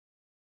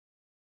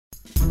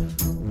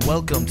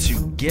Welcome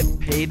to Get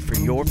Paid for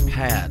Your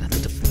Pad, the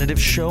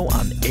definitive show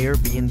on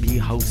Airbnb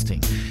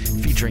hosting,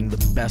 featuring the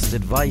best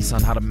advice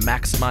on how to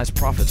maximize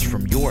profits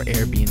from your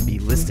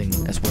Airbnb listing,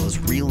 as well as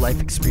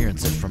real-life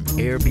experiences from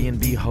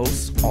Airbnb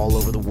hosts all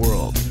over the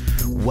world.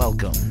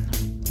 Welcome.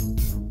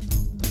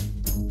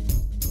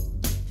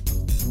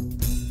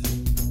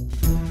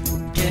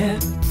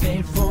 Get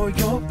paid for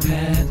your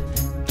pad.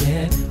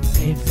 Get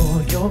paid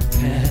for your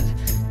pad.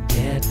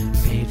 Get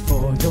paid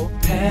for your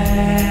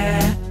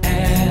pad.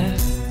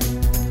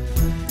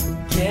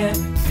 Get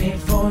paid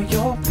for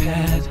your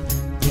pad.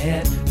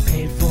 Get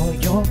paid for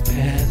your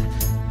pad.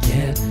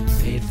 Get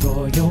paid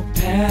for your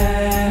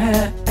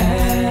pad.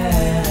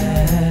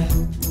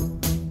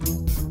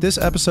 This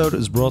episode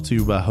is brought to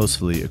you by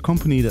Hostfully, a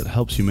company that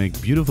helps you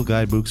make beautiful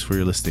guidebooks for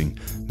your listing.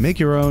 Make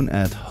your own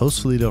at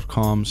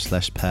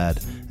hostfully.com/pad.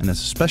 And as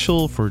a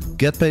special for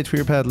Get Paid for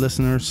Your Pad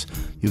listeners,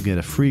 you'll get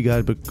a free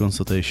guidebook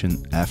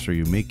consultation after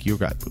you make your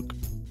guidebook.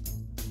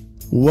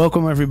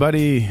 Welcome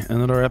everybody,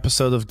 another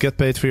episode of Get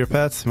Paid for Your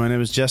Pad. My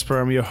name is Jasper,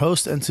 I'm your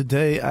host, and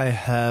today I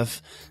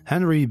have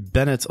Henry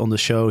Bennett on the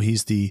show.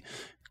 He's the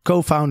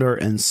co-founder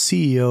and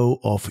CEO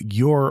of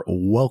Your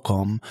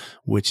Welcome,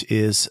 which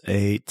is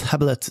a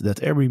tablet that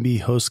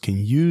Airbnb hosts can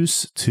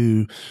use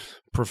to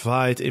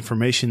provide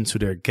information to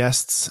their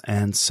guests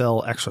and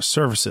sell extra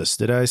services.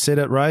 Did I say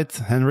that right,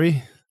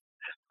 Henry?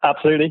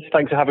 Absolutely.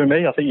 Thanks for having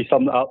me. I think you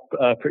summed it up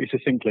pretty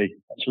succinctly,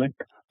 actually.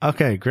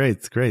 Okay,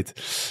 great.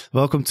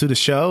 Welcome to the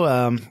show.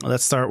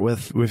 Let's start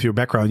with your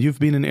background. You've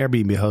been an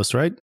Airbnb host,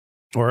 right?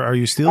 Or are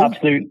you still?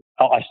 Absolutely.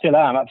 I still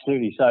am,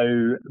 absolutely.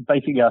 So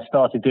basically, I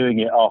started doing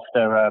it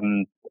after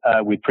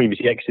we'd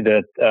previously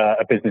exited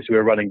a business we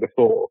were running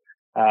before.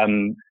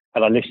 And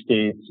I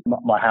listed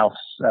my house,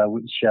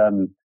 which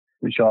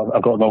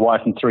I've got with my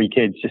wife and 3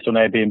 kids, just on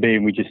Airbnb,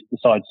 and we just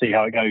decided to see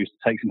how it goes, to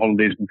take some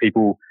holidays, and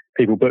people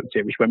booked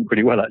it, which went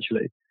pretty well,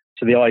 actually.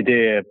 So the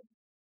idea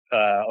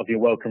of Your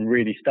Welcome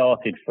really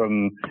started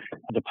from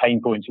the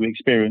pain points we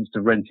experienced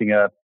of renting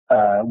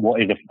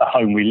what is a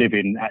home we live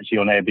in, actually,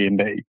 on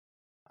Airbnb.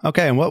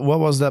 Okay, and what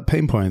was that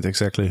pain point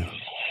exactly?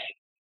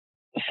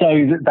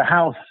 So the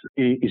house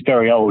is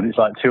very old. It's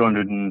like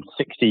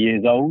 260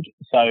 years old.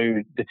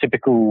 So the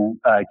typical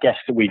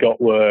guests that we got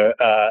were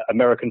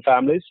American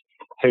families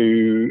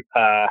who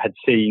had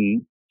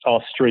seen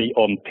our street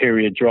on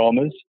period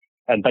dramas.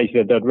 And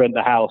basically, they'd rent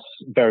the house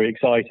very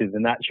excited.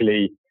 And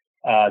actually,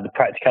 the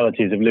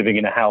practicalities of living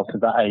in a house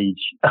at that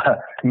age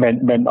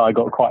meant I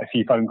got quite a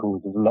few phone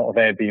calls. There's a lot of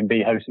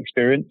Airbnb host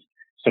experience.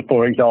 So,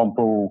 for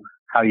example,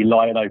 how you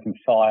light an open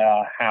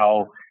fire,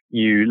 how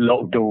you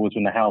lock doors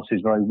when the house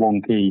is very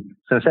wonky.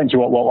 So essentially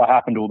what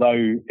happened,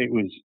 although it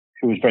was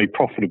very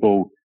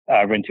profitable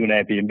renting an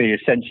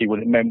Airbnb, essentially what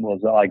it meant was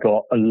that I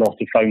got a lot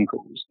of phone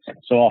calls.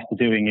 So after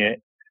doing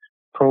it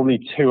probably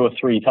 2 or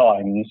 3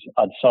 times,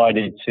 I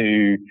decided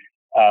to,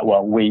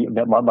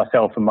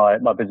 myself and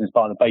my business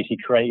partner basically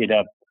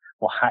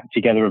hacked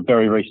together a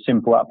very, very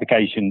simple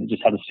application that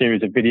just had a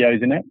series of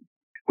videos in it,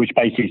 which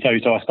basically,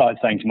 so I started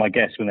saying to my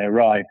guests when they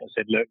arrived, I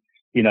said, look,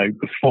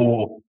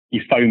 before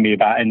you phone me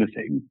about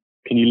anything,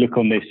 can you look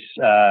on this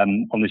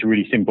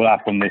really simple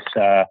app on this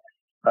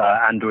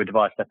Android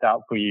device left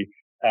out for you?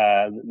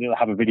 It'll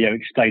have a video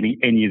explaining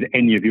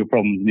any of your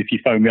problems. And if you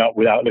phone me up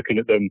without looking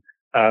at them,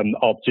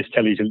 I'll just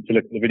tell you to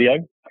look at the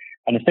video.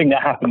 And the thing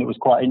that happened that was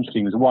quite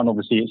interesting was, one,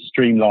 obviously it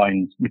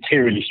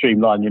materially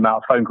streamlined the amount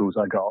of phone calls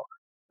I got.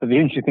 But the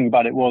interesting thing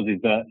about it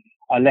is that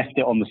I left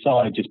it on the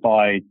side just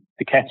by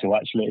the kettle,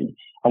 actually.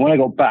 And when I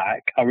got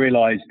back, I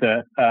realized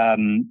that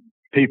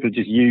people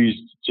just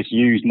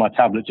used my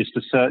tablet just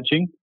for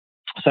searching.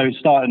 So it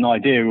started an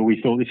idea where we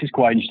thought this is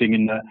quite interesting,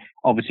 in that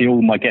obviously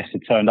all my guests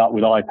had turned up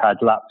with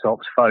iPads,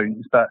 laptops,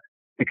 phones, but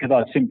because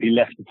I'd simply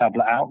left the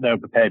tablet out, they were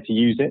prepared to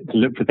use it to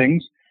look for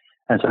things.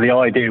 And so the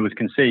idea was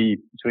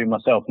conceived between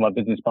myself and my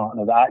business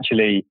partner that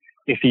actually,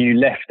 if you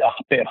left a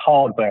bit of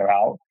hardware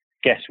out,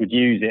 guests would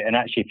use it. And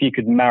actually, if you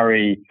could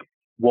marry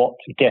what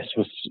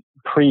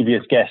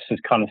previous guests has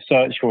kind of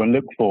searched for and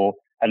looked for,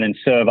 and then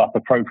serve up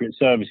appropriate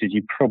services,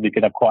 you probably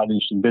could have quite an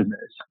interesting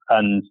business.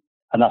 And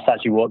that's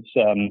actually what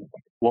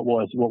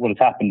has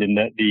happened, in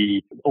that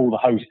all the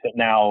hosts that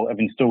now have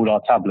installed our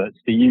tablets,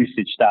 the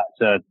usage stats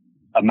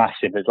are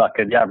massive. It's like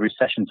the average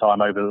session time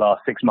over the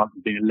last 6 months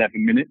has been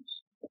 11 minutes.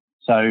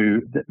 So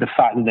the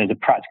fact that there's a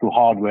practical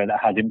hardware that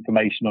has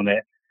information on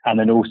it, and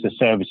then also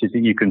services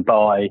that you can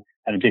buy,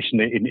 and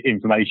additional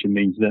information,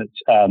 means that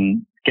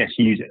guests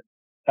use it.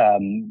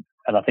 And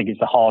I think it's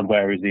the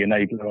hardware is the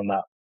enabler on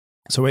that.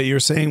 So wait, you're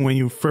saying when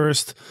you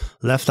first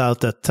left out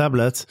that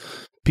tablet,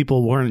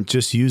 people weren't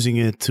just using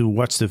it to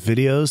watch the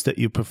videos that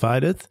you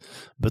provided,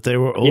 but they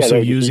were also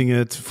using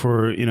it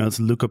for,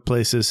 to look up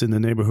places in the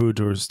neighborhood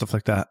or stuff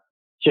like that?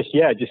 Just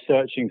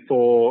searching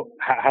for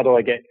how do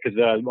I get, because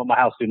my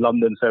house is in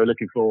London, so we're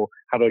looking for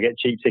how do I get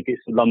cheap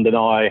tickets to London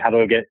Eye, how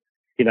do I get,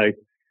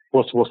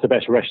 what's the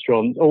best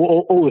restaurant,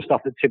 all the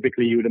stuff that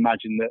typically you would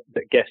imagine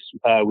that guests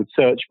would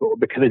search for,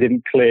 because they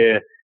didn't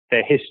clear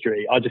their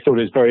history. I just thought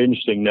it was very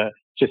interesting that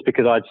just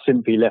because I'd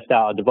simply left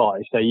out a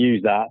device, they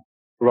use that,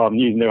 rather than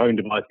using their own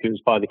device because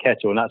it's by the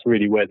kettle. And that's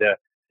really where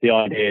the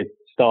idea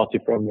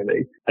started from,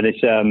 really. And it's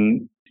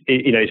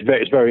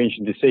it's very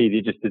interesting to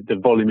see the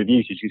volume of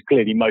usage, because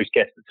clearly most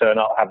guests that turn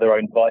up have their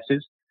own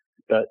devices,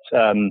 but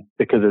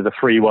because there's a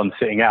free one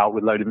sitting out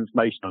with a load of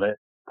information on it,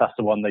 that's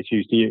the one they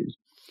choose to use.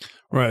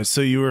 Right.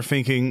 So you were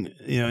thinking,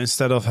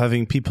 instead of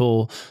having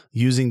people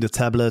using the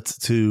tablet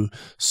to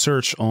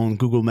search on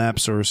Google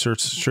Maps or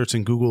search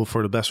in Google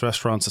for the best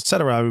restaurants,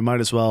 etc., we might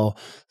as well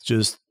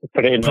just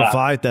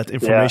provide that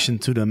information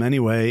to them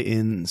anyway,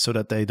 so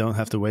that they don't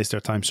have to waste their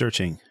time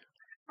searching.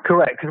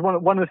 Correct. Because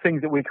one of the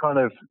things that we kind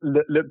of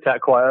looked at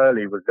quite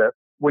early was that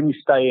when you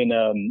stay in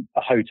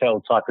a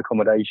hotel type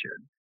accommodation,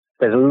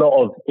 there's a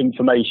lot of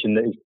information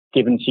that is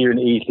given to you and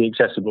easily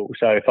accessible.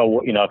 So if I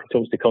can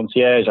talk to the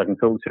concierge, I can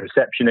talk to the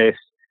receptionist.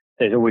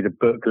 There's always a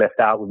book left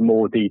out with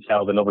more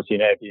detail than obviously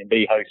an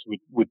Airbnb host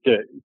would do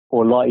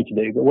or likely to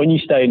do. But when you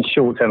stay in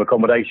short-term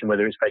accommodation,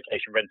 whether it's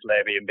vacation rental,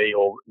 Airbnb,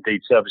 or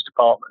indeed service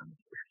department,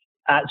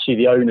 actually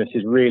the onus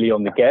is really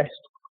on the guest.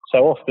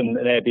 So often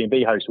an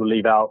Airbnb host will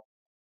leave out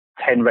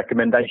 10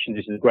 recommendations.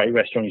 This is a great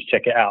restaurant, you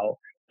check it out.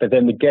 But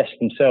then the guests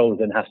themselves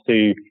then has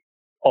to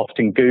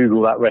often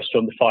Google that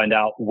restaurant to find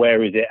out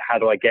where is it, how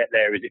do I get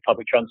there, is it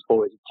public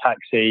transport, is it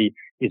taxi,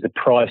 is the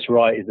price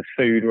right, is the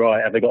food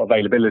right, have they got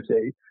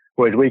availability?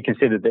 Whereas we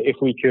considered that if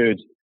we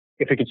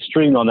could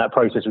streamline that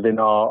process within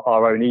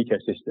our own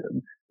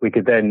ecosystem, we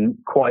could then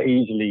quite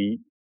easily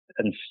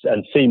and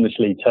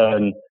seamlessly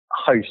turn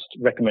host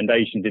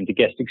recommendations into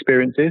guest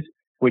experiences,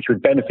 which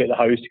would benefit the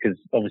host, because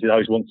obviously the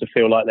host wants to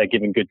feel like they're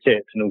giving good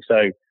tips, and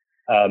also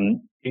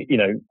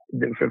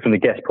from the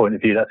guest point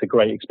of view, that's a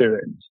great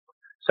experience.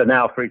 So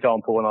now, for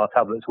example, on our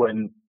tablets,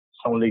 when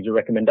someone leaves a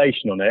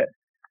recommendation on it,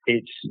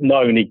 it's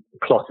not only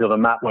plotted on a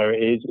map where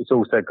it is, it's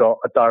also got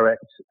a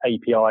direct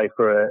API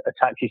for a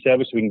taxi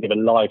service. So we can give a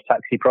live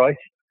taxi price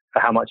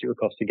for how much it would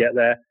cost to get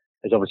there.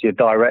 There's obviously a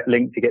direct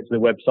link to get to the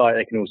website.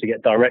 They can also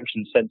get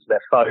directions sent to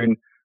their phone.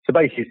 So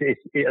basically,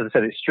 as I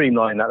said, it's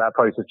streamlining that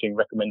process during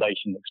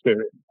recommendation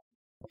experience.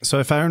 So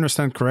if I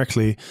understand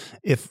correctly,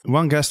 if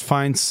one guest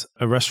finds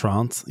a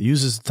restaurant,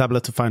 uses the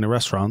tablet to find a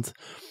restaurant,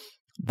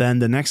 then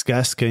the next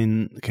guest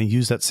can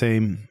use that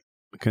same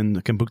can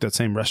book that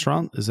same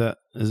restaurant. Is that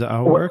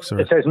how it works?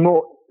 Or? So it's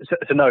more.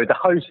 So no, the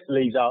host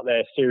leaves out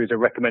their series of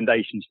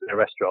recommendations for their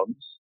restaurants,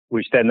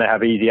 which then they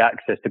have easy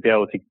access to be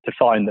able to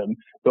find them.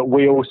 But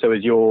we also,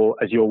 as your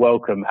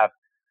welcome,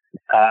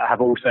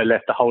 have also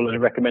left a whole lot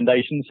of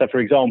recommendations. So for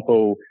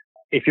example,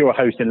 if you're a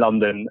host in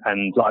London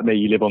and like me,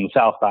 you live on the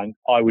South Bank,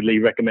 I would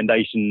leave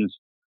recommendations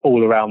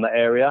all around that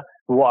area.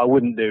 But what I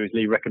wouldn't do is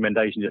leave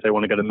recommendations if they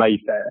want to go to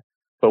Mayfair.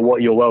 But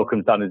what your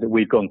welcome's done is that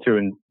we've gone through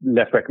and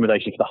left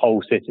recommendations for the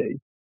whole city.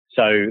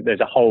 So there's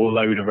a whole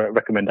load of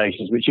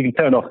recommendations, which you can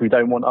turn off if you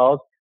don't want ours,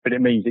 but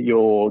it means that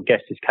your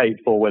guest is catered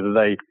for whether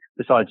they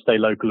decide to stay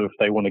local or if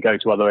they want to go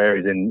to other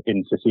areas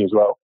in city as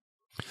well.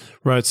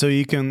 Right. So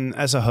you can,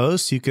 as a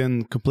host, you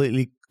can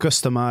completely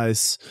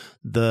customize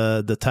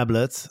the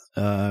tablet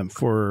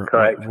for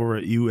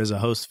what you as a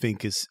host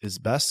think is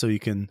best. So you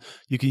can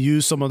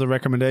use some of the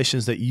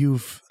recommendations that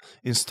you've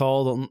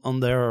installed on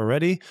there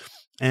already,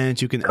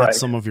 and you can add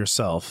some of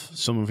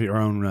your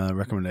own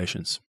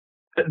recommendations.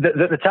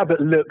 The tablet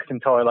looks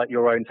entirely like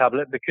your own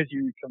tablet because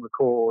you can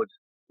record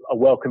a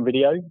welcome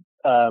video,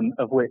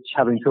 of which,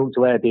 having talked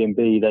to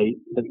Airbnb,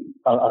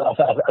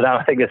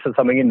 I think there's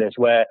something in this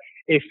where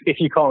if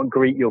you can't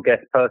greet your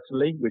guest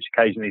personally, which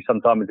occasionally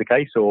sometimes is the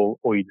case, or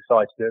you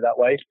decide to do it that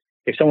way,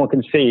 if someone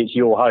can see it's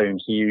your home,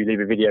 so you leave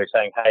a video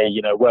saying, hey,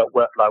 welcome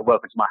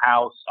to my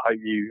house, I hope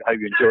you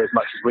enjoy it as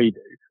much as we do,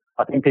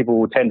 I think people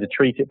will tend to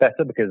treat it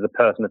better because of the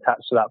person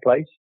attached to that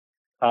place.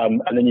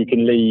 And then you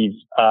can leave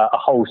a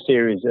whole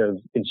series of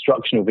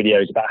instructional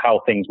videos about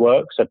how things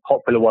work. So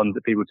popular ones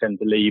that people tend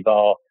to leave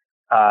are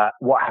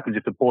what happens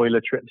if the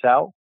boiler trips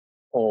out,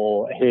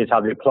 or here's how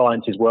the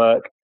appliances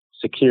work,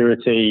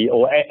 security,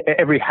 or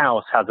every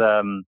house has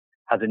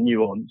a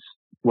nuance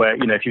where,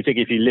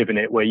 if you live in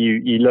it, where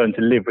you learn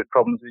to live with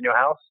problems in your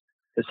house.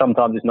 That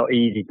sometimes it's not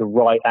easy to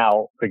write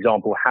out, for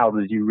example, how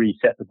does you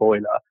reset the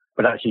boiler,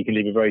 but actually you can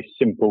leave a very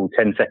simple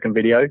 10-second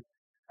video.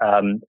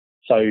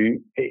 So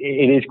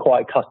it is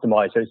quite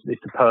customized. So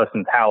it's the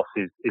person's house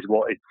is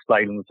what is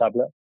displayed on the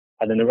tablet.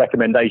 And then the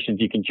recommendations,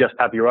 you can just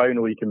have your own,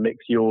 or you can mix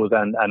yours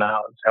and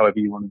ours, however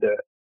you want to do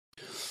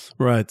it.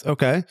 Right.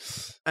 Okay.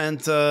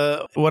 And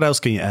what else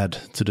can you add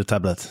to the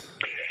tablet?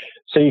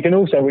 So you can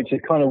also, which is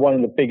kind of one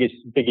of the biggest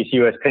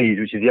USPs,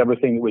 which is the other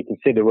thing that we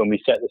consider when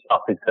we set this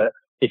up, is that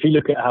if you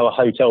look at how a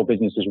hotel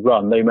business is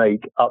run, they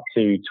make up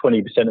to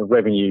 20% of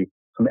revenue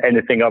from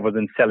anything other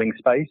than selling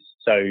space.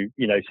 So,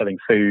 selling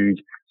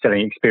food,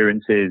 selling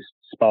experiences,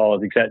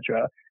 spas,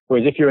 etc.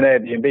 Whereas if you're an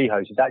Airbnb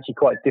host, it's actually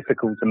quite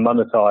difficult to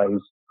monetize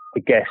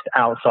the guest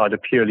outside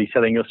of purely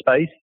selling your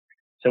space.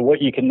 So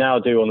what you can now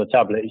do on the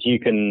tablet is you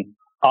can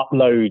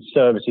upload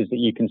services that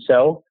you can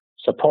sell.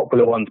 So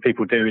popular ones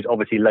people do is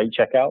obviously late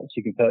checkouts.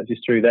 You can purchase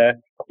through there.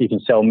 You can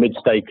sell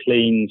mid-stay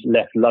cleans,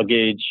 left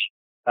luggage,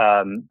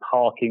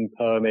 parking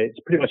permits,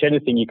 pretty much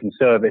anything you can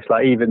service.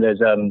 Like even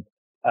there's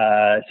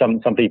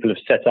Some people have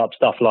set up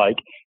stuff like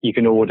you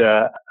can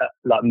order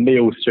like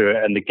meals through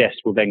it, and the guests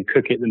will then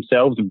cook it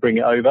themselves and bring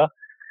it over.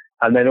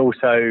 And then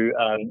also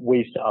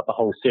we've set up a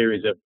whole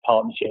series of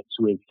partnerships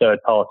with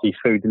third-party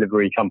food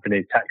delivery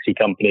companies, taxi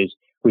companies,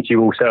 which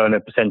you also earn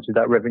a percentage of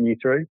that revenue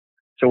through.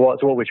 So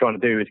what we're trying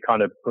to do is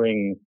kind of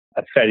bring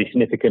a fairly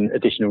significant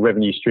additional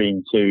revenue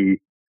stream to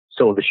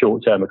sort of the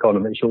short-term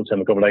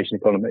accommodation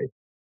economy.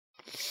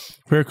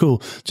 Very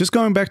cool. Just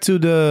going back to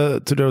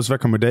those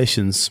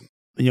recommendations.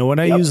 What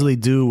I usually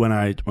do when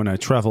I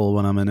travel,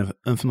 when I'm in an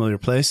unfamiliar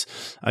place,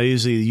 I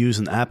usually use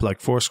an app like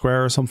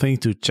Foursquare or something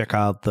to check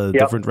out the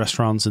different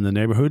restaurants in the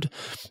neighborhood.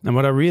 And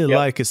what I really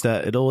like is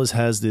that it always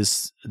has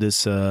this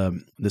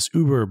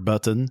Uber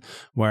button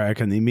where I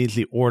can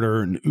immediately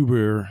order an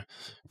Uber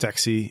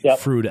taxi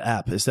through the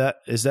app. Is that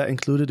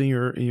included in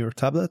your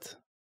tablet?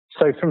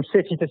 So from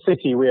city to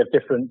city, we have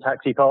different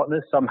taxi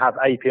partners. Some have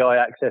API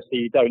access, so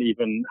you don't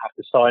even have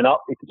to sign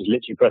up. You can just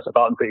literally press a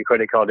button, put your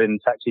credit card in,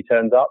 taxi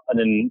turns up. And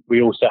then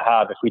we also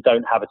have, if we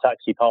don't have a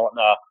taxi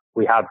partner,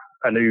 we have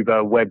an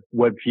Uber web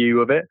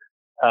view of it.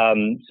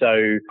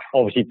 So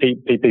obviously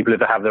people if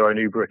they have their own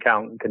Uber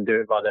account can do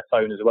it via their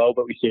phone as well.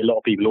 But we see a lot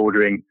of people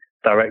ordering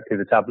directly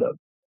the tablet.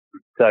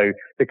 So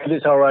because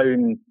it's our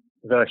own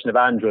version of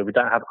Android, we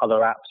don't have other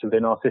apps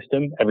within our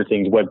system.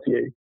 Everything's web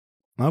view.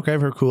 Okay,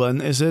 very cool.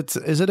 And is it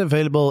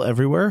available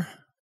everywhere?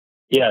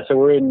 Yeah,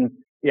 so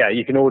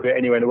you can order it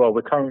anywhere in the world.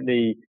 We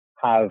currently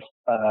have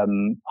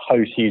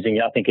hosts using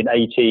it, I think, in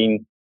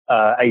 18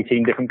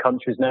 different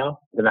countries now.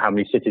 I don't know how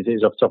many cities it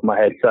is off the top of my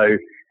head. So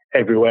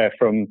everywhere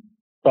from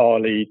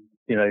Bali,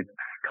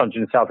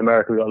 countries in South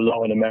America, we've got a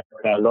lot in America,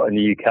 a lot in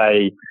the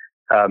UK,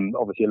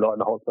 obviously a lot in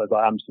the hotspots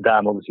like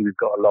Amsterdam. Obviously, we've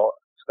got a lot,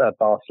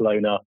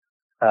 Barcelona.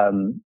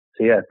 So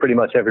yeah, pretty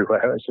much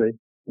everywhere actually,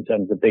 in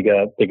terms of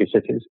bigger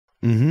cities.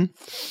 Mm-hmm.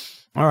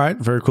 All right,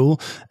 very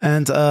cool.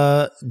 And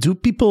do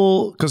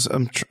people? Because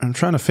I'm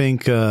trying to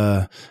think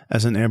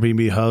as an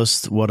Airbnb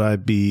host, what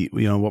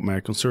my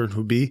concern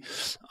would be.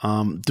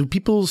 Do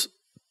people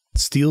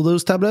steal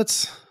those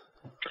tablets?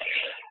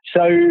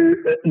 So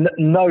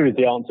no is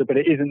the answer, but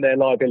it isn't their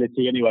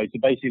liability anyway. So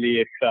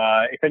basically,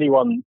 if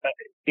anyone,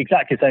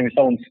 exactly the same as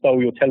someone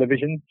stole your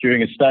television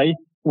during a stay,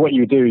 what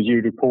you do is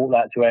you report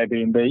that to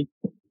Airbnb.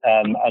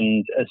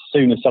 And as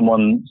soon as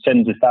someone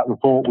sends us that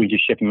report, we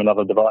just ship them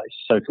another device.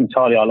 So it's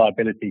entirely our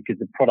liability because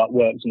the product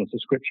works on a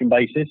subscription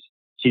basis.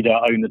 So you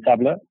don't own the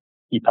tablet.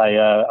 You pay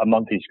a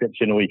monthly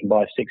subscription, or you can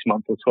buy a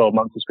 6-month or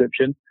 12-month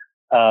subscription.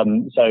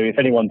 So if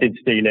anyone did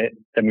steal it,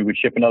 then we would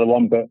ship another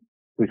one. But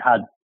we've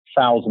had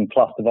 1,000+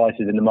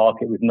 devices in the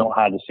market. We've not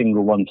had a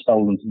single one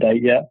stolen to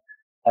date yet.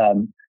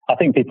 I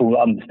think people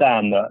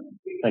understand that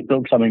they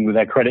book something with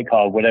their credit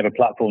card, whatever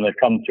platform they've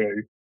come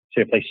through. So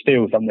if they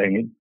steal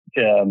something,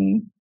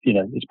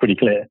 it's pretty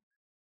clear.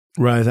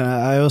 Right.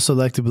 I also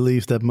like to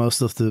believe that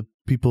most of the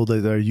people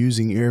that are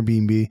using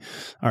Airbnb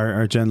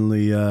are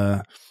generally,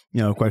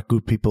 quite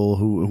good people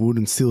who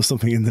wouldn't steal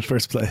something in the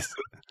first place.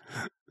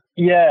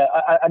 Yeah.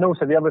 And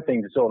also the other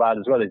thing to sort of add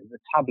as well is the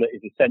tablet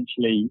is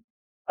essentially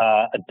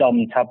a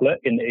dumb tablet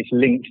in that it's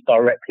linked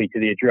directly to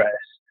the address.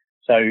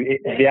 So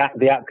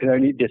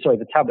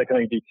the tablet can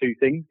only do two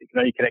things. It can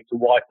only connect to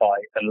Wi-Fi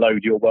and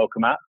load your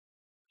welcome app.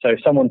 So if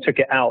someone took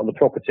it out of the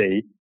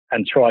property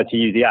and tried to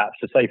use the app,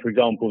 so say, for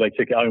example, they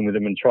took it home with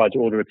them and tried to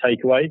order a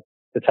takeaway,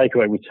 the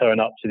takeaway would turn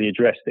up to the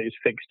address that it's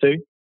fixed to.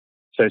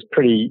 So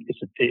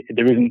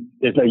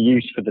there's no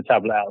use for the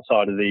tablet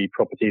outside of the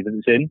property that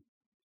it's in.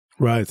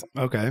 Right.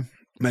 Okay.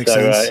 Makes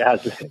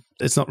sense.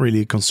 It's not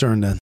really a concern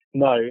then.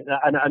 No.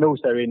 And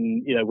also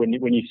when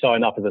you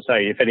sign up, as I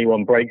say, if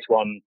anyone breaks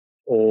one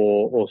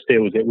or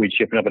steals it, we'd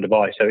ship another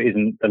device. So it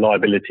isn't the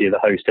liability of the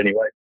host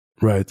anyway.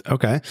 Right.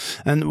 Okay.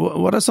 And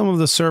what are some of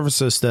the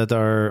services that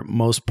are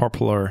most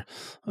popular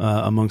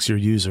amongst your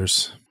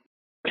users?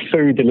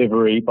 Food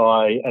delivery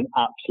by an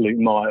absolute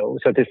mile.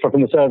 So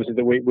from the services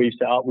that we've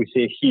set up, we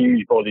see a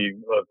huge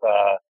volume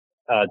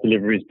of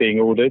deliveries being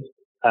ordered,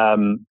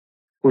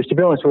 which, to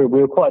be honest, we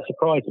were quite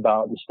surprised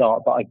about at the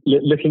start. But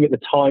looking at the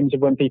times of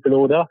when people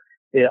order,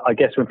 I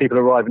guess when people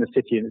arrive in a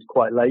city and it's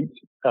quite late,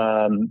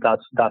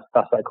 that's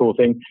that cool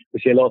thing. We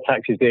see a lot of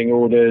taxis being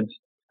ordered,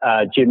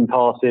 gym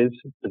passes,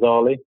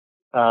 bizarrely.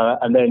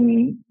 And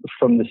then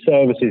from the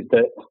services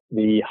that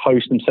the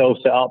host themselves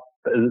set up,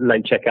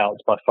 late checkouts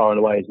by far and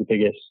away is the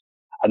biggest.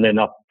 And then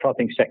I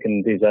think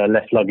second is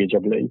less luggage, I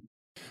believe.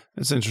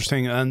 That's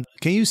interesting. And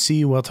can you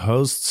see what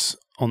hosts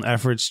on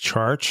average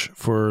charge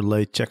for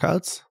late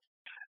checkouts?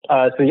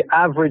 So the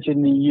average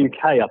in the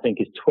UK, I think,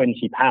 is £20,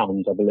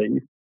 I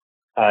believe.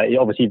 It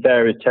obviously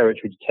varies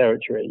territory to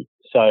territory.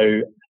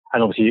 So,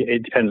 and obviously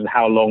it depends on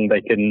how long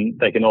they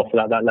can offer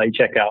that late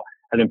checkout.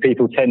 And then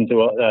people tend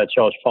to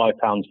charge £5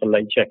 for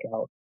late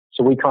checkout.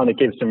 So we kind of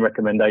give some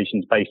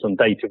recommendations based on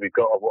data we've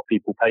got of what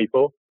people pay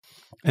for.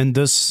 And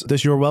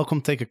does your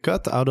welcome take a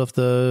cut out of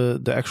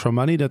the extra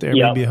money that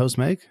Airbnb hosts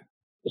make?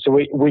 So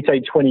we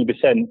take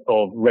 20%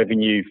 of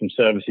revenue from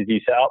services you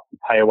set up and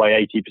pay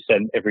away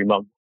 80% every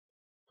month.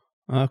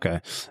 Okay.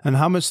 And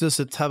how much does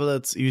the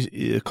tablet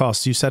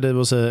cost? You said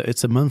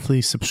it's a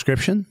monthly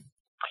subscription?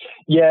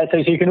 Yeah, so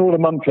you can order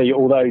monthly,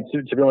 although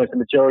to be honest, the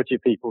majority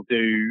of people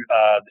do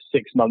the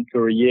 6 month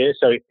or a year.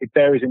 So it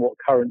varies in what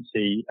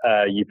currency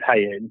you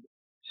pay in.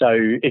 So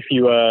if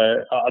you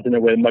are, I don't know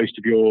where most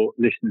of your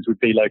listeners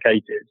would be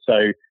located.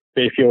 So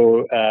if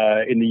you're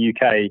in the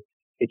UK,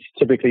 it's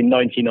typically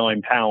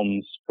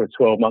 £99 for a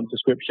 12-month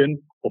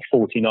subscription or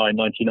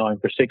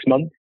 $49.99 for 6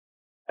 months,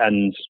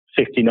 and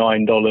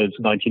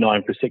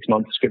 $59.99 for a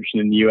 6-month subscription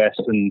in the US,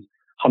 and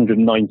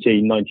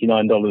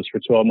 $119.99 for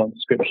a 12-month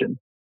subscription.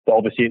 But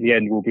obviously at the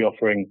end, we'll be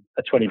offering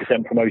a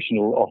 20%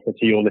 promotional offer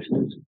to your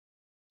listeners.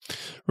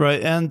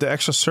 Right, and the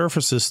extra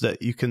services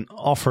that you can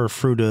offer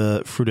through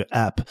the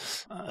app,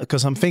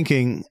 because I'm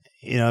thinking,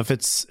 if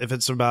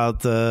it's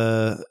about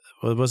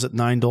what was it,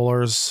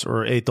 $9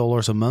 or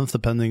 $8 a month,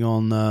 depending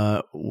on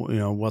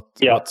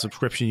what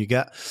subscription you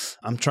get.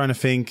 I'm trying to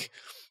think,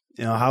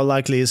 how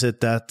likely is it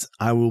that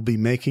I will be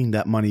making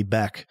that money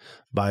back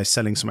by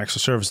selling some extra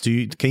service?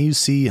 Can you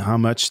see how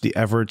much the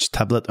average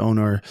tablet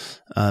owner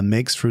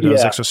makes through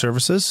those extra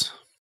services?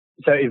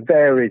 So it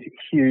varies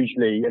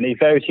hugely, and it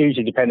varies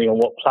hugely depending on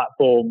what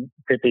platform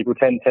people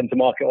tend to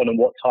market on and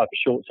what type of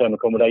short-term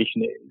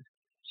accommodation it is.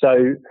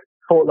 So,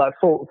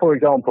 for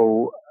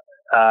example,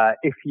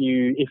 if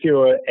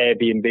you're an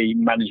Airbnb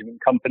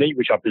management company,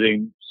 which I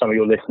presume some of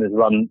your listeners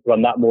run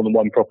that more than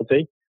one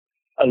property,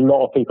 a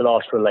lot of people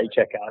ask for a late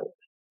checkout.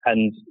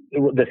 And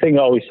the thing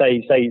I always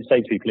say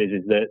to people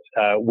is that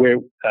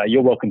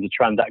you're welcome to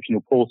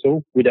transactional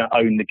portal. We don't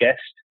own the guest.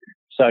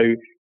 So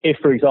if,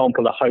 for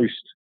example, a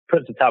host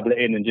puts a tablet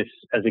in and just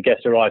as a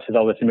guest arrives says,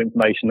 there's some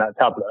information on that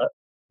tablet,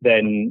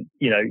 then,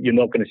 you're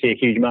not going to see a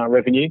huge amount of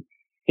revenue.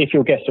 If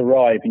your guests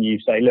arrive and you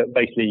say, look,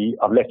 basically,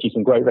 I've left you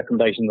some great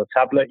recommendations on the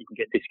tablet. You can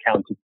get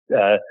discounted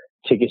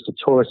tickets to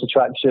tourist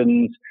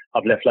attractions.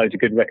 I've left loads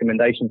of good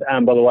recommendations.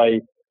 And by the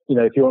way,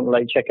 if you want a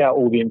late checkout,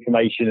 all the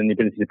information and the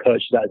ability to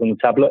purchase that is on the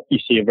tablet. You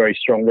see a very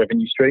strong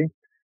revenue stream.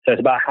 So it's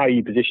about how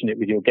you position it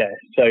with your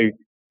guests. So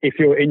if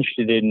you're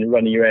interested in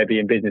running your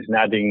Airbnb business and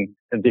adding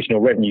an additional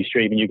revenue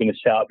stream, and you're going to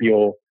set up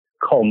your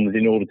comms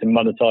in order to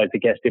monetize the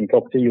guest in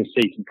property, you'll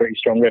see some pretty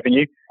strong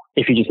revenue.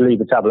 If you just leave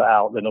the tablet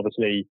out, then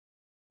obviously,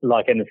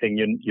 like anything,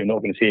 you're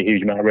not going to see a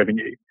huge amount of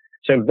revenue.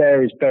 So it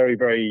varies very,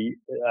 very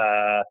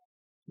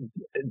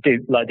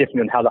different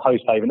on how the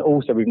host pay. And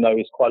also, we've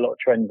noticed quite a lot of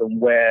trends on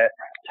where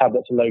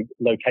tablets are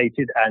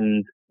located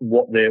and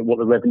what the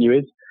revenue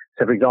is.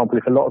 So, for example,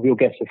 if a lot of your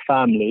guests are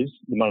families,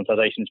 the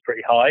monetization is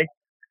pretty high.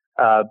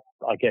 I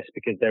guess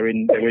because they're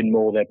in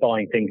more, they're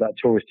buying things like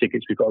tourist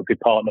tickets. We've got a good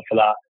partner for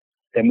that.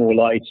 They're more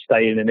likely to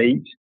stay in and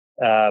eat.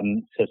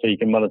 So you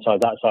can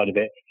monetize that side of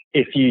it.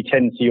 If you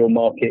tend to, your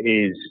market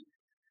is,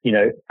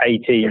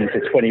 18 to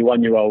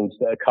 21 year olds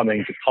that are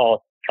coming to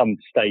come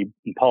to stay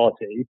and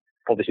party,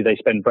 obviously they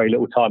spend very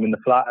little time in the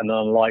flat and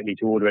are unlikely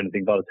to order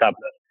anything by the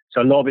tablet.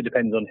 So a lot of it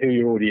depends on who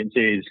your audience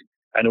is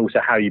and also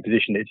how you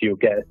position it to your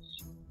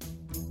guests.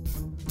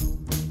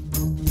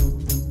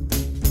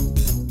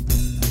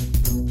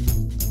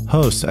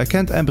 Host, I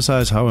can't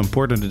emphasize how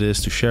important it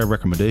is to share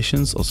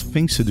recommendations of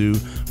things to do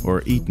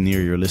or eat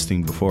near your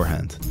listing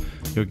beforehand.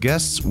 Your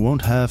guests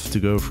won't have to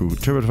go through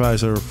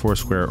TripAdvisor,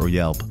 Foursquare or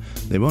Yelp.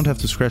 They won't have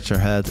to scratch their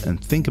head and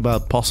think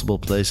about possible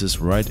places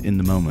right in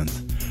the moment.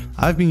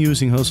 I've been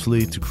using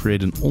Hostfully to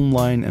create an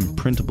online and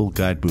printable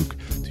guidebook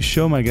to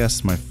show my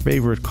guests my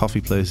favorite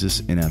coffee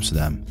places in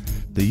Amsterdam.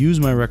 They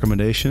use my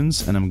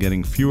recommendations and I'm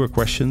getting fewer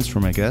questions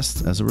from my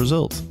guests as a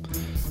result.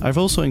 I've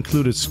also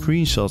included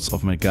screenshots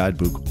of my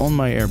guidebook on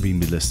my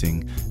Airbnb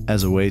listing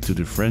as a way to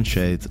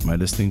differentiate my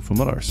listing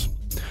from others.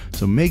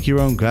 So make your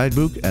own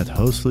guidebook at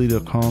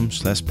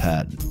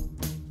hostfully.com/pad.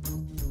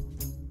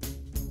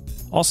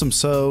 Awesome.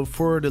 So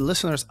for the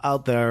listeners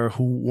out there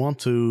who want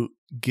to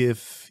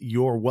give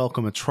your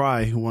welcome a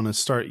try, who want to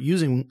start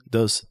using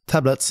those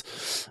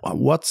tablets,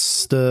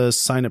 what's the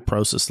sign-up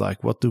process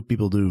like? What do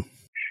people do?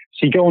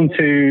 So you go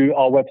onto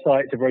our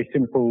website. It's a very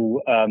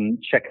simple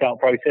checkout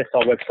process.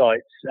 Our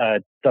website's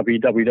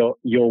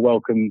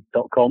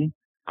www.yourwelcome.com.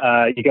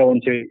 You go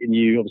onto it and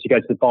you obviously go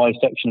to the buy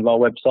section of our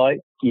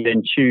website. You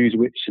then choose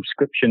which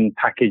subscription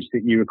package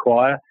that you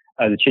require.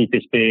 The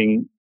cheapest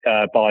being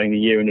buying a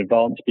year in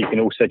advance. But you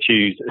can also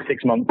choose a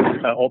 6-month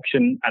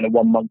option and a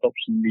 1-month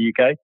option in the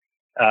UK.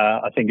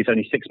 I think it's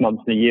only 6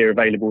 months in a year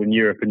available in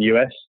Europe and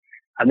US.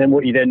 And then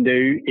what you then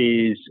do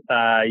is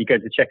you go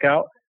to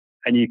checkout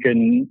and you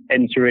can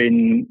enter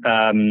in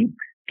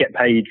get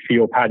paid for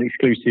your pad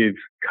exclusive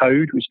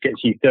code, which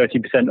gets you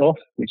 30% off,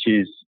 which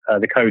is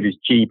the code is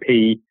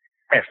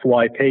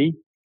GPFYP.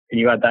 And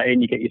you add that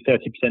in, you get your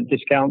 30%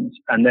 discount.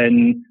 And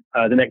then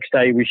the next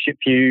day we ship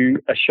you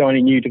a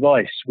shiny new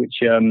device,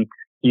 which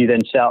you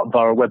then set up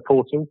via a web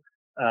portal.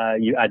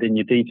 You add in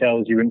your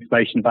details, your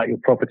information about your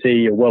property,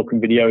 your welcome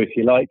video if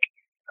you like,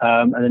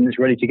 and then it's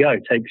ready to go.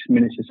 It takes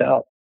minutes to set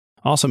up.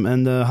 Awesome.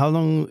 And how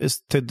long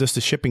does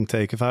the shipping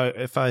take?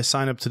 If I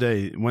sign up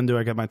today, when do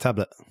I get my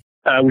tablet?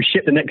 We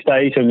ship the next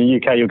day. So in the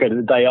UK, you'll get it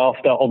the day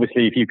after.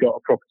 Obviously, if you've got a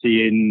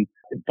property in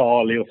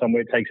Bali or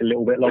somewhere, it takes a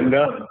little bit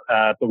longer.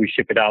 But we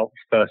ship it out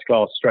first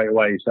class straight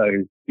away.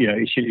 So,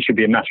 it should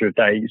be a matter of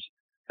days.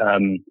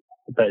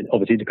 but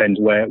obviously it depends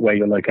where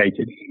you're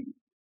located.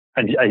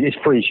 And it's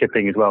free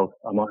shipping as well,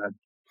 I might add.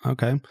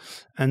 Okay.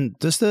 And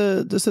does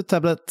the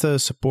tablet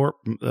support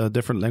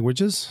different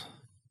languages?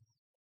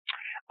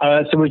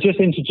 So we're just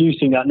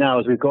introducing that now,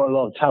 as we've got a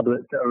lot of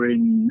tablets that are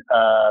in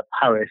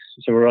Paris.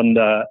 So we're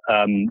under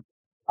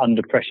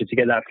pressure to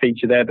get that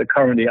feature there, but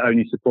currently it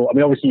only support. I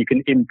mean, obviously you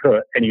can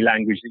input any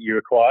language that you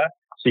require,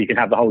 so you can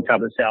have the whole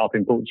tablet set up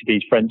in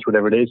Portuguese, French,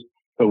 whatever it is.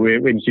 But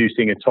we're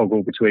introducing a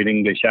toggle between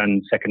English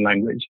and second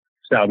language,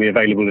 so that'll be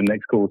available in the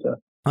next quarter.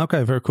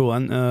 Okay, very cool.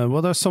 And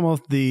what are some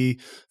of the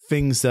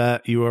things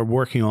that you are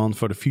working on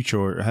for the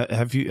future?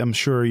 Have you? I'm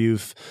sure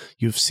you've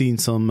seen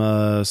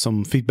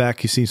some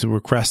feedback. You've seen some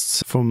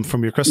requests from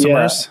your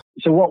customers.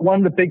 Yeah. So one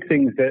of the big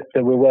things that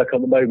we're working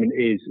on at the moment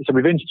is, so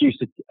we've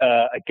introduced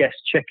a guest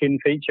check-in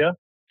feature.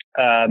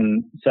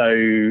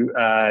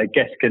 So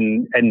guests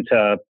can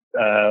enter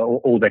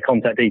all their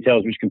contact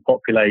details, which can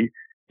populate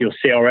your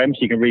CRM, so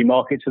you can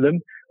remarket to them.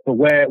 But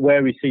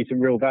where we see some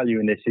real value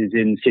in this is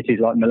in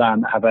cities like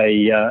Milan that have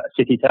a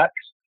city tax.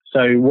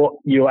 So what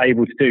you're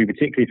able to do,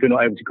 particularly if you're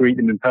not able to greet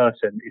them in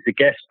person, is the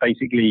guest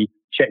basically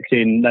checks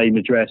in name,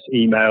 address,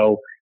 email,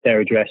 their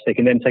address. They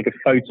can then take a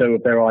photo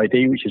of their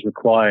ID, which is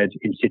required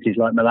in cities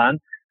like Milan,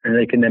 and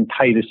they can then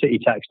pay the city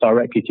tax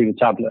directly to the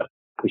tablet,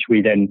 which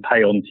we then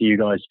pay on to you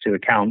guys to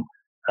account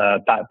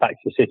back to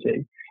the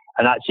city.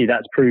 And actually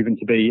that's proven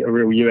to be a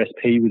real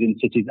USP within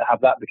cities that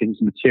have that, because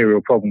it's a material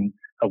problem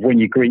of when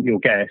you greet your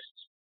guests,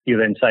 you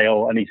then say,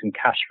 oh, I need some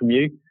cash from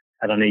you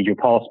and I need your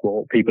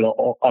passport. People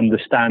are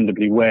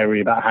understandably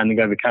wary about handing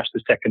over cash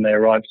the second they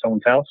arrive at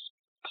someone's house.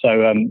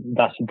 So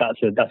that's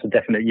a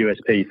definite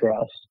USP for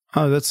us.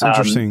 Oh, that's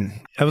interesting.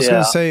 I was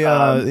going to say,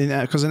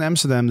 because in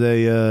Amsterdam,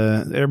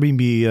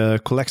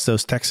 Airbnb collects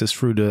those taxes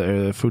through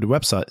the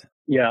website.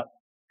 Yeah,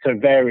 so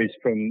it varies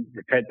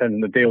depends on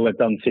the deal they've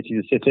done city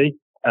to city.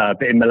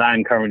 But in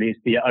Milan currently, it's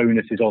the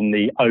onus is on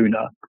the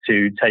owner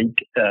to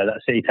take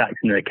that city tax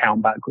and then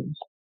account backwards.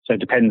 So it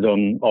depends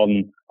on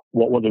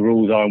what the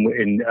rules are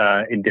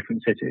in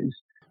different cities.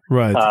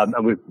 Right.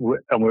 And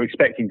we're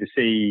expecting to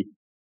see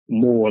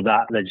more of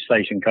that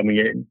legislation coming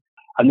in.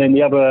 And then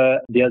the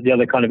other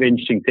kind of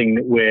interesting thing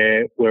that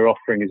we're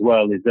offering as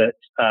well is that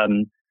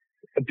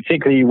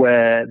particularly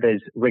where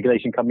there's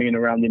regulation coming in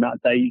around the amount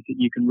of days that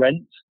you can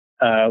rent,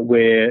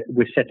 we're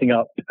setting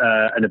up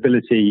an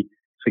ability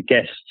for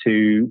guests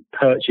to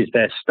purchase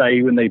their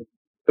stay when they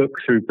book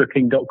through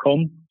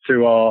Booking.com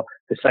through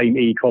the same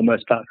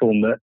e-commerce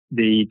platform that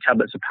the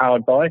tablets are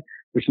powered by,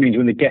 which means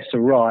when the guests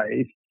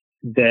arrive,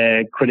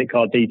 their credit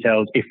card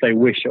details, if they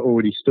wish, are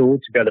already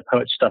stored to be able to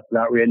purchase stuff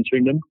without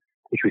re-entering them,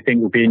 which we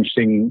think will be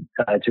interesting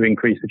to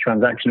increase the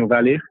transactional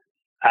value.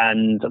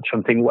 And I'm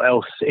trying to think what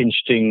else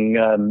interesting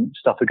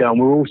stuff are going on.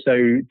 We're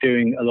also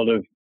doing a lot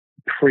of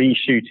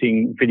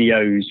pre-shooting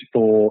videos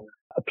for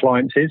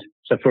appliances.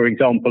 So, for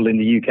example, in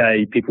the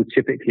UK, people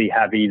typically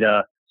have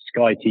either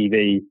Sky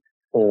TV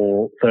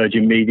or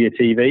Virgin Media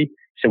TV.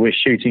 So we're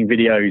shooting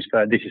videos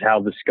for, this is how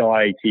the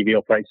Sky TV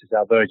operates, this is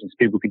how Virgin. So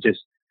people could just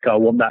go, I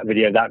want that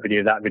video, that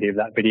video, that video,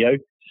 that video,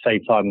 to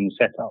save time on the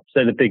setup.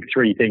 So the big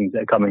three things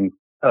that are coming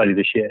early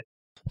this year.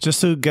 Just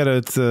to get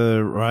it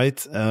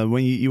right,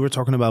 when you were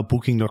talking about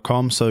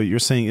Booking.com, so you're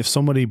saying if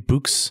somebody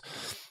books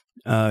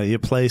your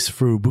place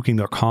through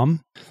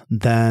Booking.com,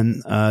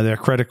 then their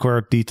credit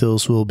card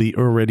details will be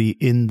already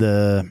in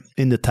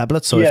the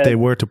tablet. So if they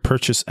were to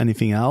purchase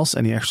anything else,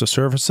 any extra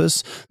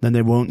services, then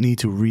they won't need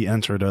to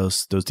re-enter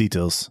those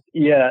details.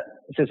 Yeah.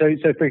 So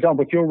for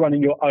example, if you're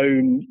running your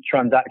own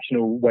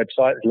transactional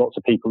website, there's lots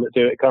of people that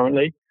do it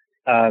currently.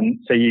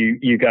 So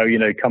you go,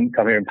 come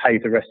here and pay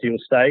for the rest of your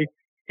stay.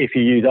 If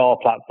you use our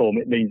platform,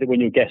 it means that when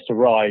your guests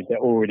arrive, they're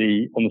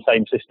already on the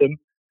same system.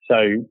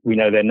 So we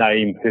know their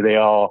name, who they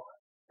are.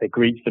 It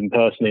greets them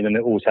personally, and then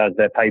it also has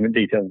their payment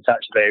details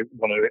attached. They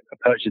want to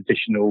purchase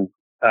additional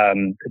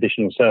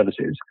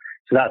services.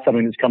 So that's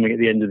something that's coming at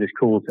the end of this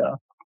quarter.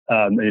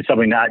 And it's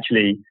something that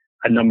actually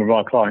a number of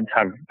our clients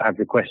have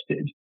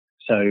requested.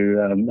 So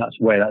that's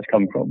where that's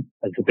come from.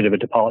 It's a bit of a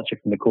departure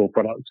from the core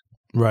product.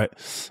 Right.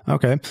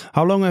 Okay.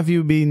 How long have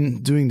you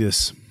been doing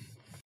this?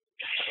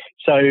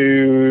 So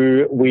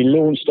we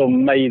launched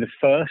on May the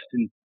 1st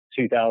in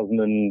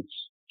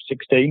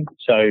 2016.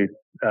 So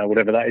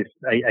whatever that is,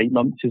 8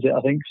 months, is it?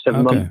 I think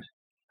 7 months.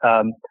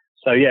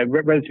 So yeah,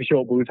 relatively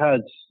short, but we've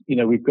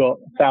got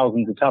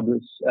thousands of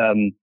tablets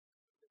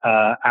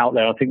out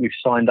there. I think we've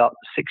signed up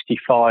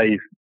 65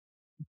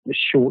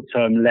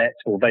 short-term let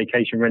or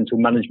vacation rental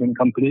management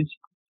companies,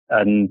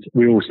 and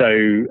we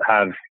also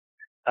have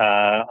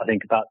I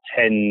think about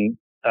 10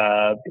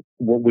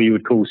 what we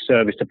would call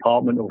service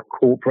department or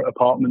corporate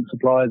apartment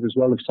suppliers as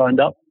well have signed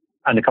up,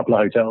 and a couple of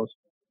hotels.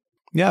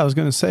 Yeah, I was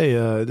going to say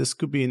this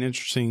could be an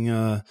interesting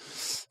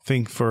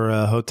thing for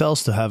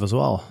hotels to have as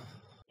well.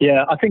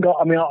 Yeah,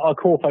 our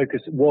core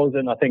focus was,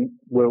 and I think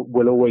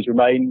will always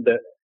remain,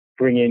 that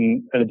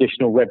bringing an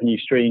additional revenue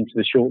stream to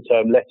the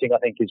short-term letting, I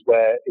think is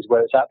where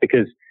it's at,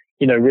 because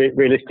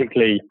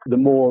realistically, the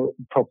more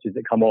properties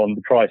that come on,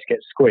 the price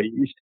gets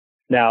squeezed.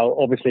 Now,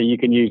 obviously, you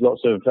can use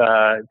lots of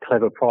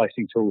clever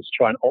pricing tools to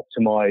try and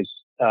optimize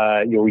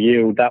your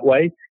yield that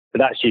way.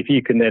 But actually, if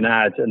you can then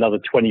add another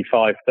 $25,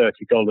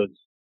 $30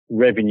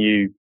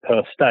 revenue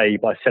per stay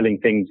by selling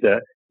things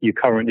that you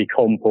currently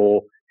comp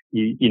or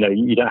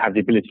you don't have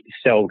the ability to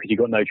sell because you've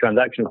got no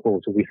transactional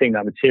portal, we think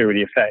that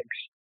materially affects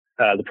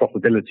the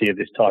profitability of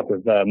this type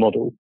of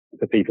model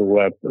for people who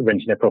are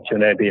renting their property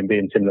on Airbnb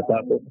and similar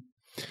platforms.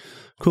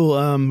 Cool.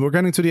 We're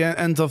getting to the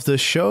end of the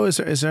show. Is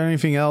there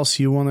anything else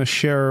you want to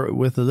share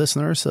with the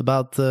listeners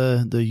about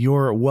the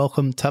Your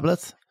Welcome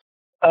tablet?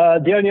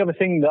 The only other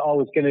thing that I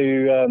was going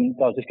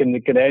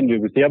to end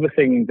with was the other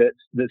thing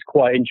that's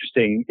quite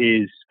interesting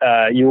is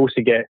you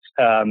also get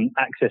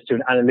access to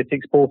an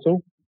analytics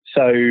portal.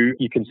 So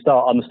you can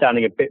start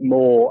understanding a bit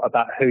more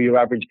about who your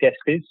average guest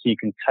is. So you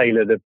can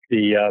tailor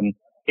the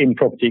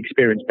in-property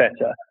experience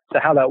better. So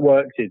how that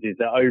works is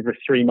that over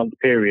a 3-month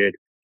period,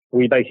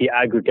 we basically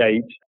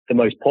aggregate the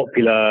most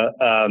popular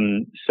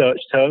search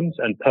terms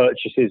and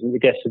purchases that the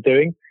guests are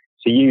doing.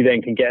 So you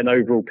then can get an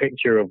overall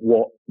picture of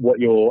what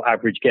your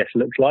average guest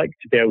looks like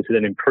to be able to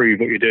then improve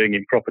what you're doing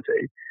in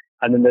property.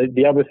 And then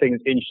the other thing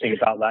that's interesting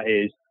about that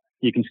is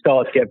you can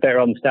start to get a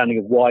better understanding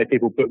of why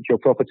people booked your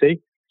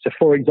property. So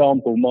for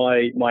example,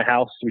 my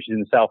house, which is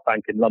in the South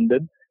Bank in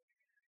London,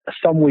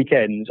 some weeks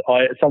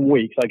I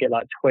get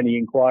like 20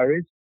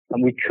 inquiries,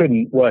 and we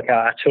couldn't work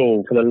out at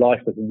all for the life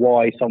of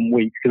why some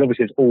weeks, because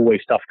obviously there's always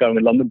stuff going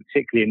in London,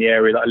 particularly in the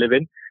area that I live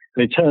in.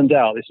 And it turns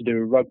out this is to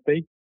do with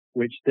rugby,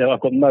 which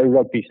I've got no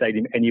rugby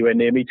stadium anywhere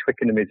near me.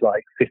 Twickenham is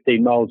like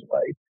 15 miles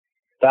away.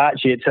 But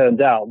actually it turns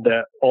out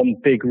that on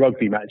big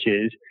rugby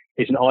matches,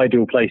 it's an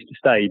ideal place to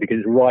stay because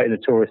it's right in the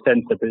tourist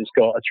centre, but it's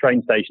got a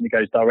train station that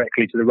goes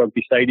directly to the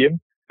rugby stadium.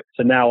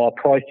 So now our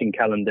pricing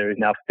calendar is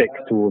now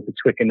fixed towards the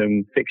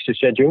Twickenham fixture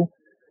schedule,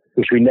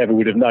 which we never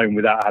would have known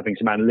without having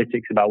some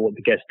analytics about what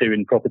the guests do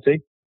in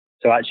property.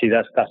 So actually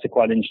that's a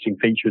quite an interesting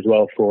feature as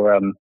well for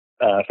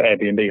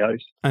Airbnb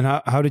hosts. And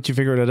how did you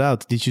figure that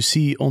out? Did you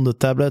see on the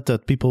tablet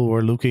that people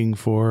were looking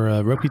for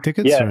rugby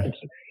tickets? Yeah,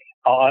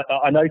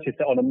 I noticed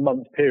that on a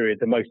month period,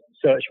 the most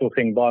searchable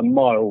thing by a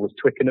mile was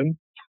Twickenham.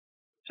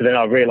 So then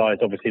I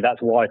realised, obviously,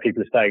 that's why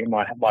people are staying at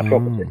my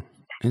property.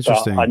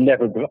 Interesting. But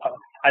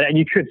and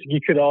you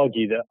could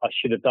argue that I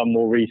should have done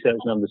more research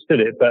and understood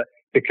it, but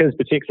because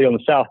particularly on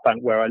the South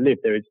Bank where I live,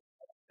 there's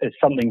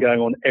something going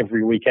on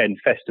every weekend,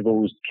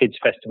 festivals, kids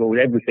festivals,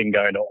 everything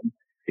going on.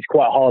 It's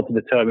quite hard to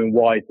determine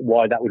why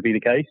that would be the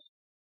case.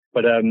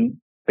 But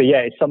yeah,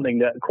 it's something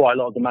that quite a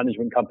lot of the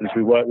management companies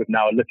we work with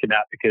now are looking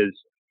at, because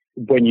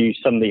when you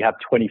suddenly have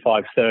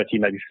 25, 30,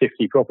 maybe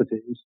 50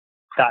 properties,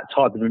 that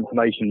type of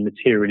information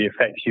materially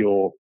affects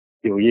your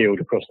yield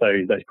across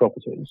those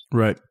properties.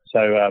 Right.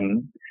 So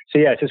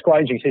yeah, so it's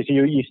quite interesting. So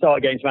you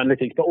start getting some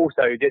analytics, but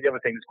also the other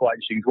thing that's quite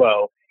interesting as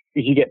well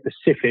is you get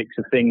specifics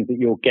of things that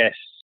your guests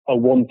are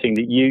wanting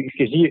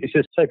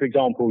so for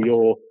example,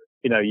 you're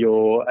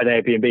an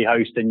Airbnb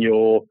host and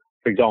you're,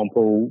 for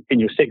example, in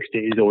your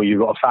 60s or you've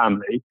got a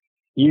family,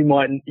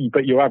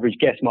 but your average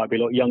guest might be a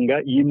lot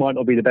younger. You might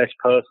not be the best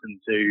person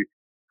to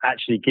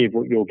actually give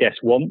what your guests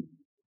want.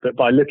 But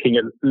by looking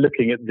at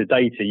the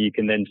data, you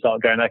can then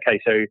start going,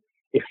 okay, so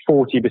if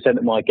 40%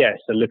 of my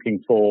guests are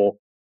looking for,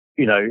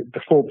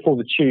 before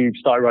the tube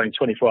started running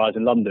 24 hours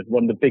in London,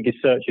 one of the biggest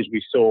searches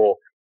we saw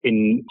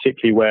in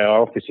particularly where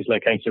our office is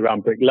located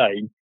around Brick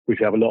Lane, which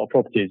we have a lot of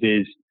properties,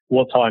 is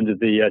what time does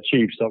the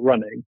tube start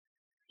running?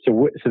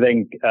 So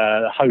then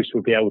the host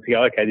would be able to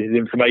go, okay, this is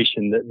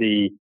information that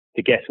the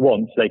guest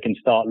wants. They can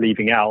start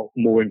leaving out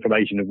more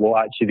information of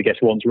what actually the guest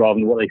wants rather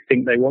than what they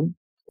think they want.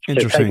 So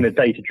taking a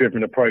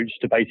data-driven approach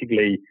to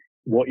basically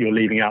what you're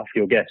leaving out for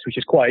your guests, which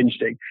is quite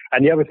interesting.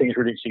 And the other thing that's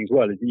really interesting as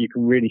well is that you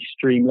can really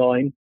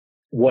streamline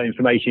what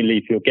information you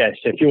leave for your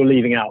guests. So if you're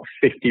leaving out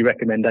 50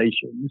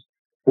 recommendations,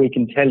 we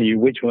can tell you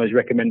which one of those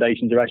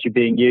recommendations are actually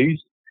being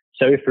used.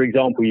 So if, for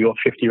example, you've got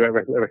 50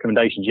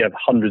 recommendations, you have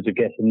hundreds of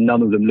guests and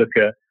none of them look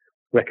at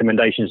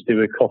recommendations to do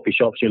with coffee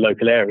shops in your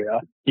local area,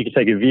 you can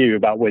take a view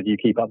about whether you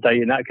keep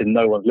updating that because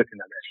no one's looking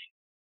at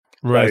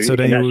it. Right. So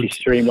then you would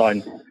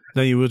streamline.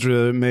 Then you would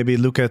maybe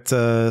look at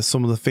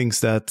some of the things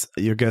that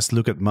your guests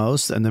look at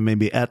most, and then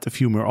maybe add a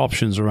few more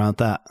options around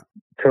that.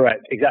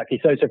 Correct,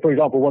 exactly. So for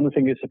example, one of the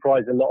things that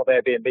surprised a lot of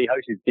Airbnb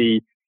hosts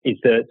is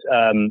that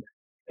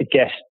the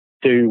guests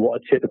do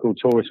what a typical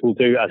tourist will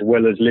do, as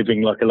well as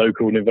living like a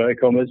local in inverted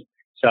commas.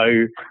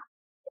 So,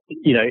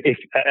 if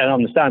and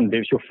understand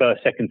if it's your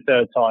first, second,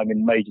 third time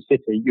in a major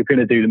city, you're going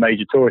to do the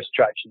major tourist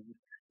attractions.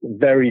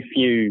 Very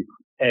few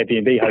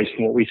Airbnb hosts,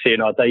 from what we see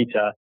in our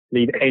data,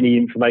 leave any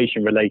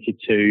information related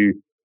to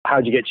how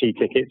do you get cheap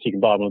tickets? You can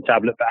buy them on a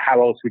tablet, but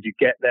how else would you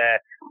get there?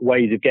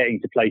 Ways of getting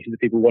to places that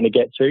people want to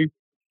get to.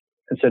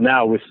 And so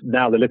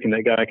now they're looking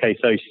at going, okay,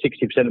 so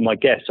 60% of my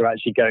guests are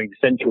actually going to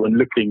Central and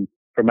looking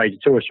for a major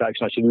tourist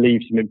attraction. I should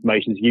leave some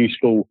information that's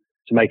useful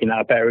to making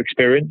that a better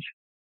experience.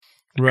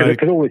 Right.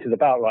 Because all this is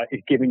about, right,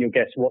 is giving your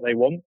guests what they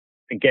want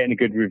and getting a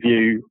good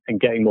review and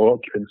getting more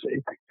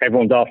occupancy.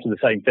 Everyone's after the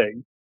same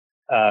thing.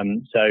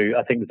 So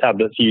I think the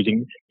tablet's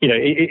using,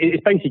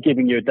 it's basically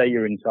giving you a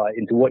data insight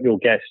into what your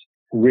guests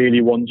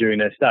really want during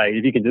their stay.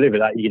 If you can deliver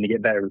that, you're going to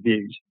get better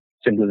reviews.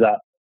 Simple as that.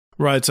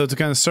 Right. So to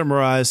kind of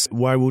summarize,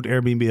 why would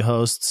Airbnb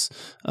hosts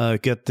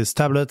get this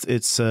tablet?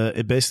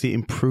 It basically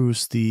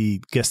improves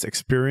the guest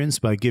experience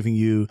by giving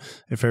you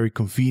a very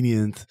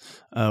convenient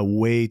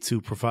way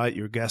to provide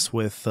your guests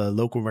with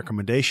local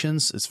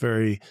recommendations. It's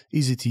very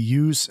easy to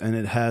use, and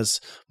it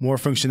has more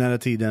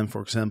functionality than,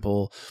 for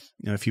example,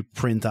 if you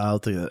print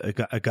out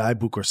a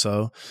guidebook or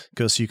so,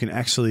 because you can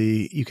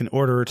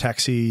order a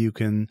taxi, you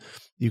can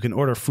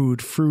order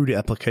food through the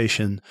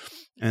application.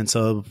 And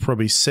so it'll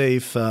probably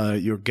save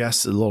your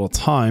guests a lot of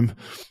time.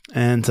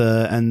 And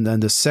then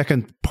the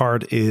second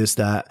part is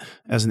that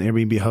as an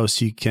Airbnb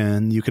host, you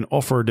can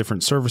offer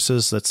different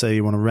services. Let's say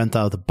you want to rent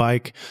out a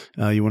bike,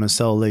 you want to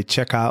sell late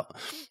checkout.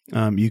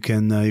 You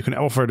can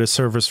offer the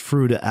service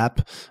through the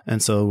app.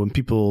 And so when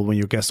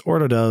your guests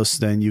order those,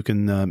 then you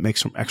can make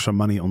some extra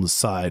money on the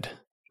side.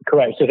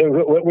 Correct. So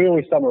we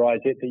always summarize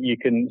it that you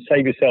can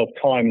save yourself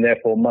time,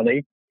 therefore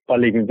money, by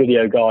leaving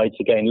video guides,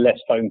 again, less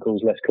phone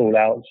calls, less call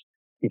outs.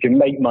 You can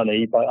make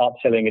money by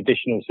upselling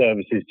additional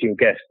services to your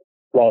guests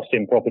whilst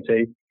in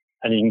property,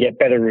 and you can get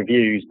better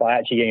reviews by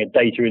actually getting a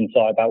data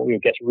insight about what your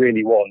guests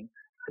really want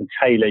and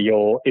tailor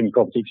your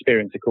in-property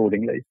experience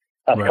accordingly.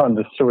 That's right. Kind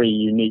of the three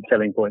unique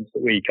selling points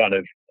that we kind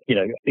of,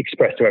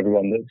 express to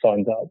everyone that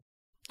signs up.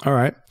 All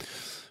right.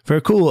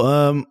 Very cool.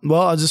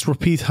 Well, I'll just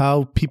repeat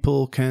how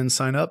people can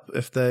sign up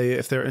if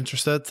they're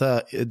interested.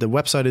 The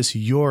website is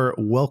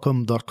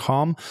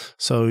yourwelcome.com.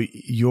 So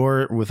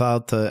your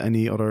without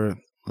any other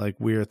like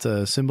weird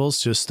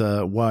symbols, just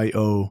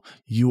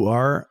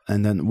YOUR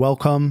and then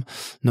welcome,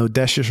 no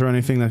dashes or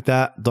anything like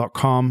that,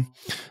 .com.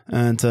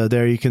 And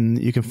there you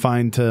can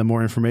find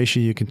more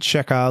information. You can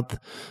check out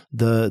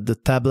the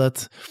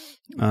tablet.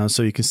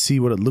 So you can see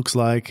what it looks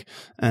like,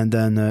 and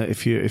then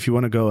if you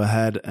want to go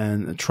ahead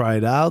and try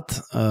it out,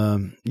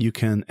 you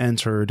can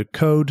enter the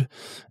code.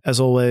 As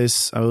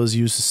always, I always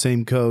use the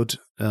same code,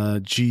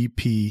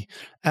 GPFYP,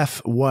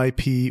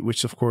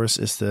 which of course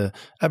is the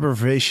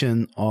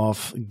abbreviation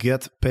of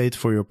Get Paid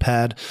for Your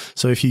Pad.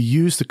 So if you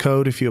use the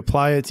code, if you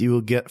apply it, you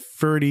will get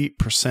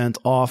 30%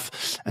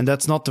 off, and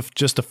that's not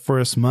just the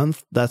first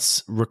month.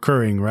 That's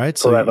recurring, right?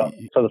 Forever.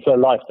 So for a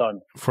lifetime.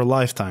 For a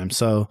lifetime.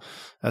 So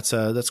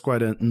that's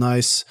quite a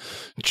nice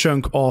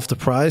chunk off the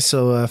price.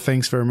 So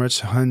thanks very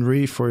much,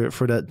 Henry, for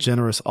that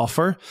generous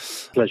offer.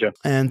 Pleasure.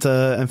 And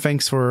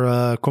thanks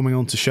for coming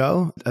on the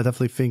show. I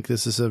definitely think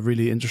this is a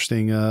really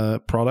interesting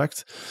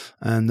product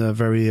and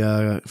very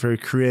very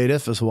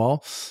creative as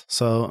well.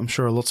 So I'm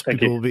sure lots of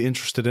people will be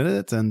interested in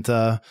it. And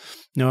I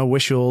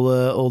wish you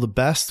all the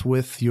best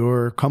with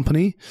your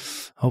company.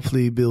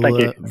 Hopefully, be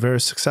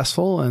very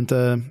successful, and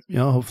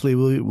hopefully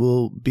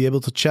we'll be able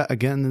to chat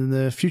again in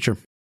the future.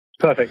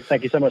 Perfect.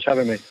 Thank you so much for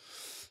having me.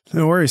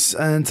 No worries.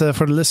 And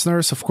for the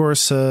listeners, of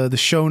course, the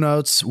show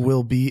notes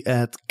will be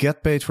at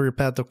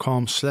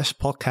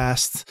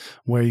getpaidforyourpad.com/podcast,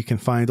 where you can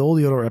find all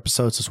the other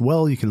episodes as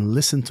well. You can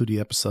listen to the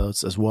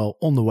episodes as well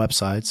on the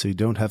website, so you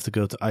don't have to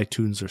go to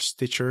iTunes or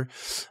Stitcher.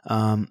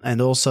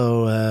 And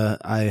also,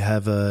 I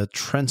have a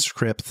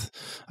transcript.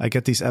 I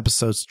get these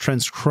episodes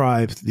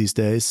transcribed these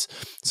days,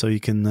 so you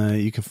can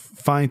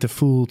find the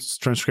full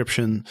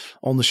transcription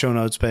on the show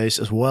notes page,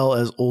 as well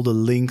as all the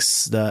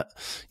links that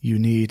you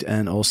need,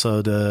 and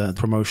also the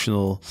promotional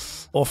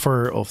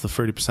offer of the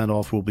 30%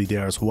 off will be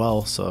there as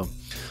well. So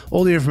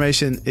all the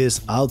information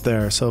is out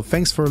there. So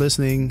thanks for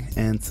listening,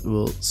 and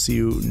we'll see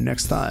you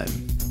next time.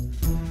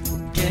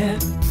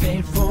 Get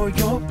paid for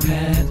your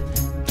pad.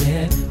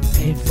 Get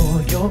paid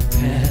for your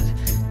pad.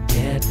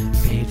 Get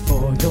paid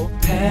for your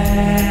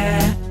pad.